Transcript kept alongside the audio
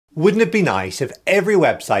Wouldn't it be nice if every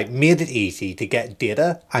website made it easy to get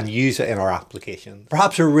data and use it in our application?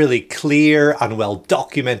 Perhaps a really clear and well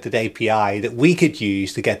documented API that we could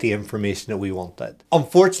use to get the information that we wanted.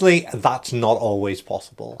 Unfortunately, that's not always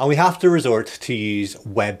possible, and we have to resort to use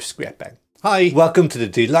web scraping. Hi, welcome to the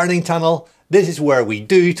Do Learning channel. This is where we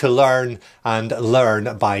do to learn and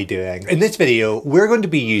learn by doing. In this video, we're going to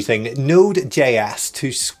be using Node.js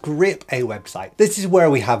to scrape a website. This is where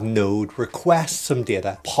we have Node request some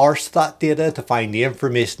data, parse that data to find the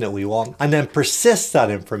information that we want, and then persist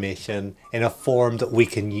that information in a form that we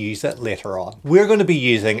can use it later on. We're going to be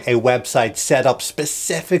using a website set up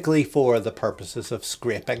specifically for the purposes of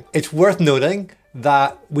scraping. It's worth noting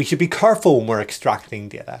that we should be careful when we're extracting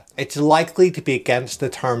data. It's likely to be against the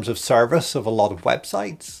terms of service of a lot of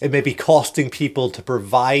websites. It may be costing people to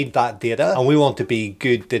provide that data, and we want to be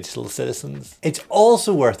good digital citizens. It's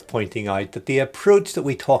also worth pointing out that the approach that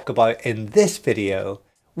we talk about in this video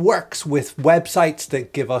works with websites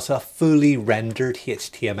that give us a fully rendered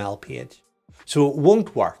HTML page. So it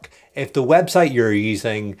won't work if the website you're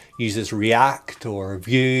using uses React or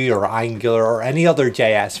Vue or Angular or any other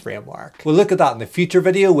JS framework. We'll look at that in a future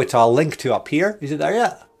video, which I'll link to up here. Is it there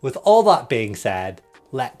yet? With all that being said,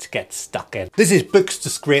 let's get stuck in. This is Books to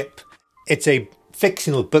Scrape. It's a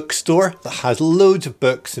fictional bookstore that has loads of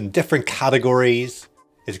books in different categories.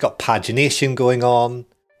 It's got pagination going on.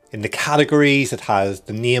 In the categories, it has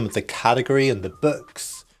the name of the category and the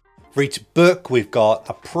books. For each book, we've got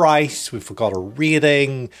a price, we've got a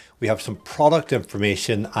rating, we have some product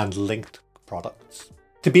information and linked products.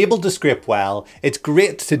 To be able to scrape well, it's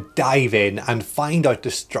great to dive in and find out the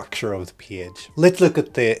structure of the page. Let's look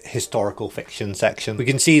at the historical fiction section. We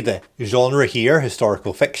can see the genre here,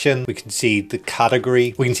 historical fiction. We can see the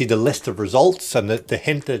category. We can see the list of results and the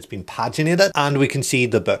hint that it's been paginated. And we can see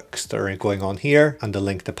the books that are going on here and the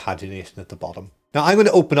link to pagination at the bottom. Now I'm going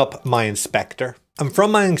to open up my inspector. And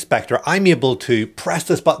from my inspector, I'm able to press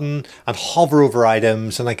this button and hover over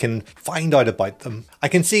items, and I can find out about them. I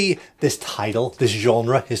can see this title, this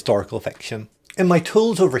genre, historical fiction. In my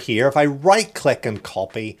tools over here, if I right click and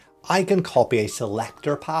copy, I can copy a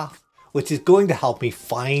selector path, which is going to help me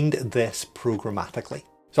find this programmatically.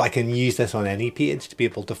 So I can use this on any page to be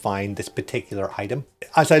able to find this particular item.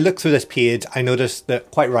 As I look through this page, I notice that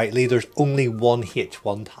quite rightly, there's only one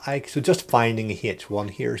H1 tag. So just finding a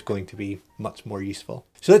H1 here is going to be much more useful.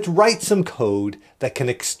 So let's write some code that can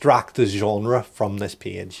extract the genre from this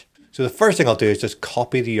page. So the first thing I'll do is just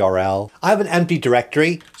copy the URL. I have an empty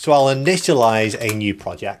directory, so I'll initialize a new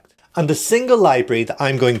project. And the single library that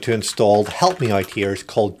I'm going to install to help me out here is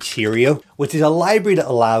called Cheerio, which is a library that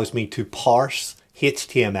allows me to parse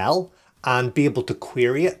HTML and be able to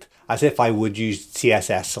query it as if I would use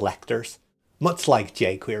CSS selectors, much like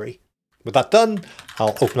jQuery. With that done,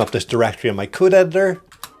 I'll open up this directory in my code editor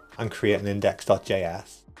and create an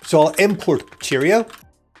index.js. So I'll import Cheerio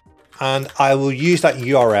and I will use that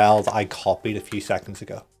URL that I copied a few seconds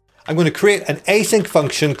ago. I'm going to create an async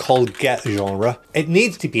function called getGenre. It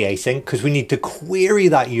needs to be async because we need to query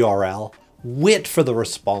that URL, wait for the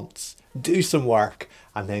response, do some work,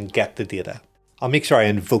 and then get the data. I'll make sure I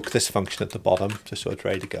invoke this function at the bottom just so it's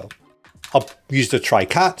ready to go. I'll use the try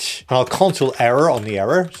catch and I'll console error on the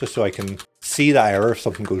error just so I can see that error if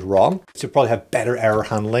something goes wrong. So probably have better error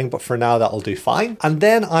handling, but for now that'll do fine. And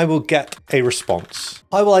then I will get a response.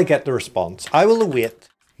 How will I get the response? I will await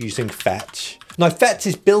using fetch. Now fetch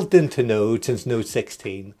is built into Node since Node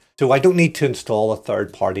 16. So I don't need to install a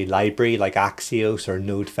third-party library like Axios or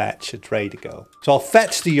Node Fetch. It's ready to go. So I'll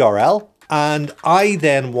fetch the URL and I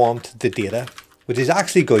then want the data, which is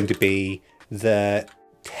actually going to be the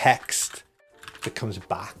text that comes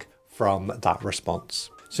back from that response.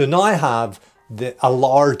 So now I have a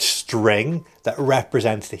large string that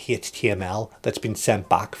represents the HTML that's been sent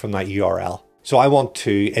back from that URL. So I want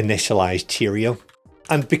to initialize Cheerio.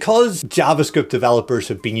 And because JavaScript developers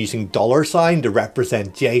have been using $sign to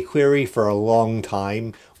represent jQuery for a long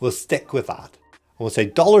time, we'll stick with that. And we'll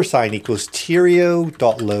say $sign equals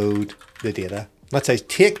Cheerio.load the data. Let's say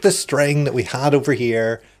take the string that we had over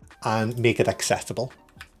here and make it accessible.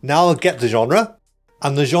 Now I'll get the genre,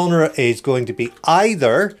 and the genre is going to be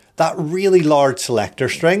either that really large selector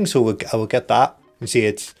string. So I will get that. You see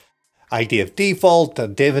it's ID of default, a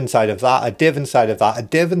div inside of that, a div inside of that, a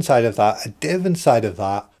div inside of that, a div inside of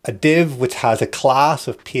that, a div which has a class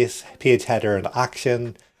of page header and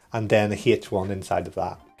action, and then a H1 inside of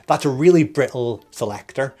that. That's a really brittle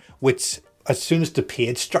selector, which as soon as the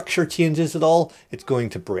page structure changes at all, it's going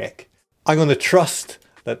to break. I'm going to trust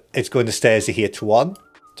that it's going to stay as a H1.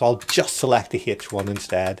 So I'll just select the H1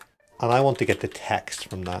 instead. And I want to get the text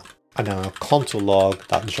from that. And then I'll console log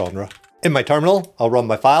that genre. In my terminal, I'll run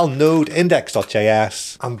my file, node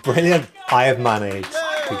index.js, and brilliant, I have managed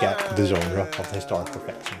to get the genre of historical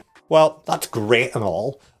fiction. Well, that's great and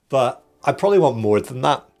all, but I probably want more than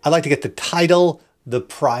that. I'd like to get the title, the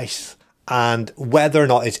price, and whether or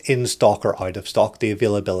not it's in stock or out of stock, the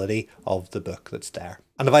availability of the book that's there.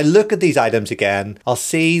 And if I look at these items again, I'll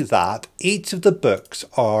see that each of the books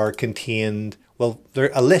are contained, well,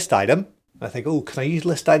 they're a list item. I think, oh, can I use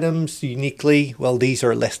list items uniquely? Well, these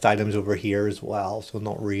are list items over here as well, so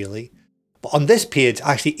not really. But on this page,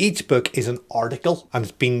 actually, each book is an article and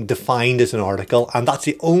it's been defined as an article. And that's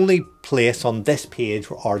the only place on this page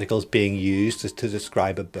where articles being used is to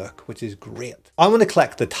describe a book, which is great. I want to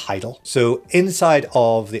collect the title. So inside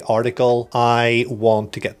of the article, I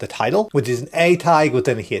want to get the title, which is an A tag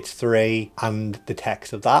within a H3 and the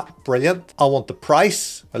text of that. Brilliant. I want the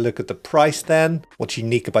price. I look at the price then. What's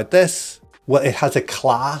unique about this? Well, it has a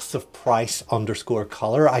class of price underscore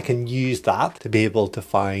color. I can use that to be able to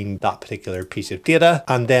find that particular piece of data.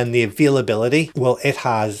 And then the availability, well, it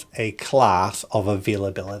has a class of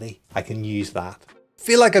availability. I can use that.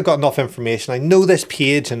 Feel like I've got enough information. I know this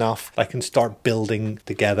page enough. I can start building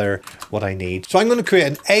together what I need. So I'm going to create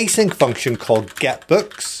an async function called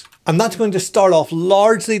getBooks. And that's going to start off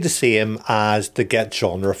largely the same as the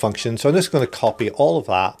getGenre function. So I'm just going to copy all of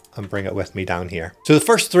that and bring it with me down here. So the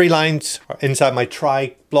first 3 lines inside my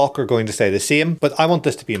try block are going to stay the same, but I want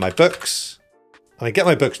this to be my books. And I get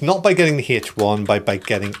my books not by getting the H1, but by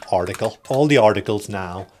getting article. All the articles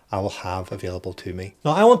now I will have available to me.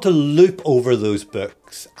 Now I want to loop over those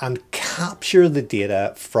books and capture the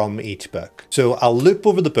data from each book. So I'll loop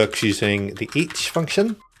over the books using the each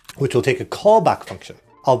function, which will take a callback function.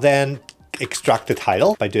 I'll then extract the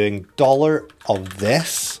title by doing $of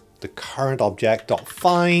this, the current object dot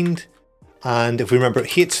find. And if we remember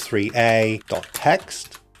h3a dot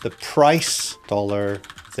text, the price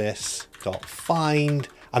 $this dot find,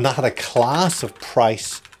 and that had a class of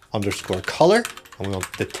price underscore color. And we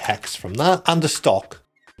want the text from that and the stock,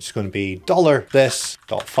 which is going to be $this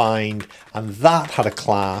dot find. And that had a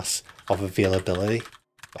class of availability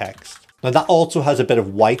text. Now that also has a bit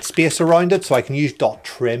of white space around it, so I can use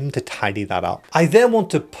 .trim to tidy that up. I then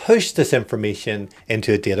want to push this information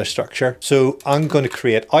into a data structure. So I'm going to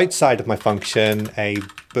create outside of my function a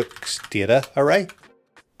books data array.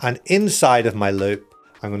 And inside of my loop,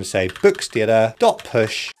 I'm going to say books data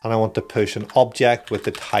 .push, and I want to push an object with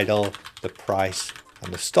the title, the price,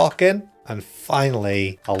 and the stock in. And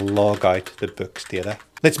finally, I'll log out the books data.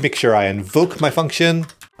 Let's make sure I invoke my function,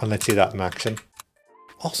 and let's see that in action.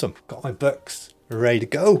 Awesome, got my books ready to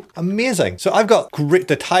go. Amazing. So I've got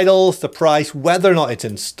the titles, the price, whether or not it's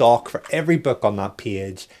in stock for every book on that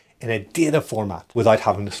page in a data format without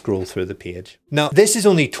having to scroll through the page. Now, this is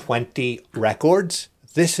only 20 records.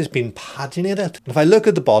 This has been paginated. If I look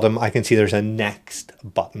at the bottom, I can see there's a next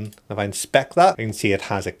button. If I inspect that, I can see it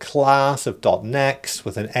has a class of .next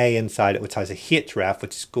with an A inside it, which has a href,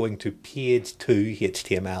 which is going to page 2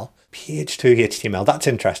 HTML. Page 2 HTML, that's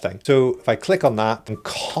interesting. So if I click on that and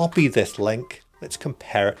copy this link, let's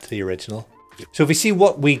compare it to the original. So if we see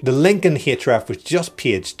the link in href was just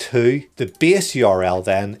page 2, the base URL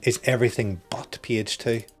then is everything but page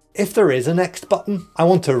 2. If there is a next button, I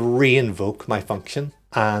want to re-invoke my function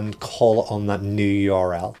and call it on that new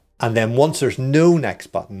URL. And then once there's no next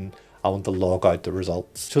button, I want to log out the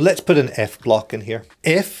results. So let's put an if block in here.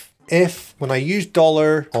 If when I use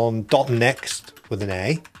 $on .next with an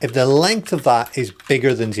A, if the length of that is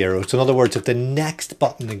bigger than 0, so in other words, if the next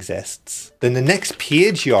button exists, then the next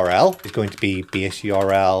page URL is going to be base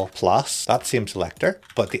URL plus that same selector,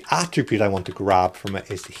 but the attribute I want to grab from it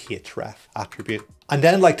is the href attribute. And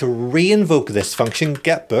then I'd like to re-invoke this function,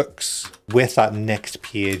 getBooks, with that next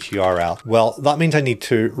page URL. Well, that means I need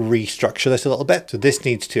to restructure this a little bit. So this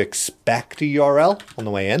needs to expect a URL on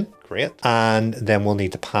the way in. Great. And then we'll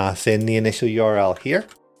need to pass in the initial URL here.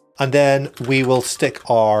 And then we will stick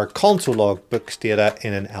our console log books data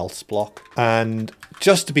in an else block. And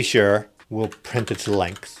just to be sure, we'll print its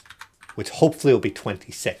length, which hopefully will be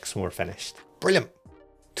 26 when we're finished. Brilliant.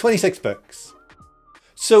 26 books.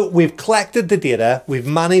 So we've collected the data, we've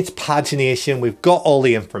managed pagination, we've got all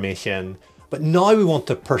the information, but now we want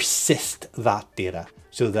to persist that data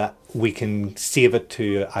so that we can save it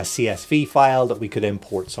to a CSV file that we could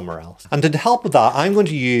import somewhere else. And to help with that, I'm going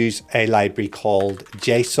to use a library called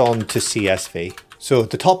JSON to CSV. So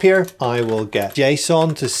at the top here, I will get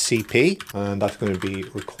JSON to CP, and that's going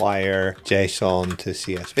to require JSON to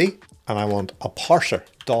CSV. And I want a parser,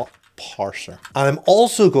 parser. And I'm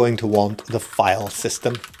also going to want the file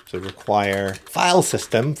system. So require file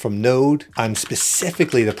system from Node and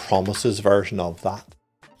specifically the promises version of that.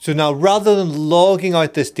 So now rather than logging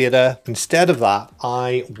out this data, instead of that,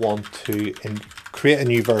 I want to create a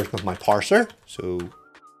new version of my parser. So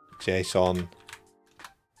JSON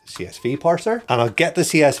CSV parser, and I'll get the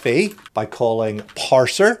CSV by calling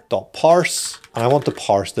parser.parse, and I want to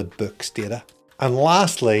parse the books data. And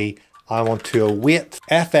lastly, I want to await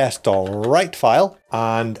fs.write file,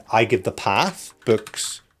 and I give the path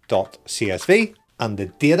books.csv and the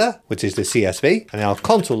data, which is the CSV, and I'll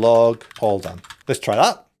console log all done. Let's try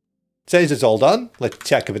that. It says it's all done. Let's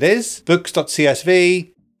check if it is.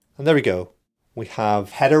 Books.csv, and there we go. We have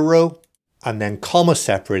header row and then comma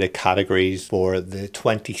separated categories for the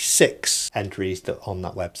 26 entries on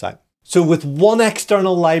that website. So with one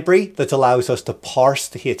external library that allows us to parse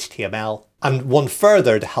the HTML and one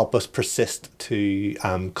further to help us persist to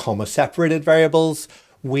comma separated variables,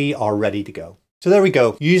 we are ready to go. So there we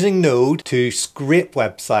go, using Node to scrape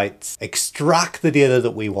websites, extract the data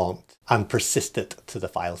that we want and persist it to the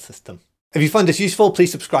file system. If you found this useful,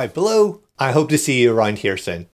 please subscribe below. I hope to see you around here soon.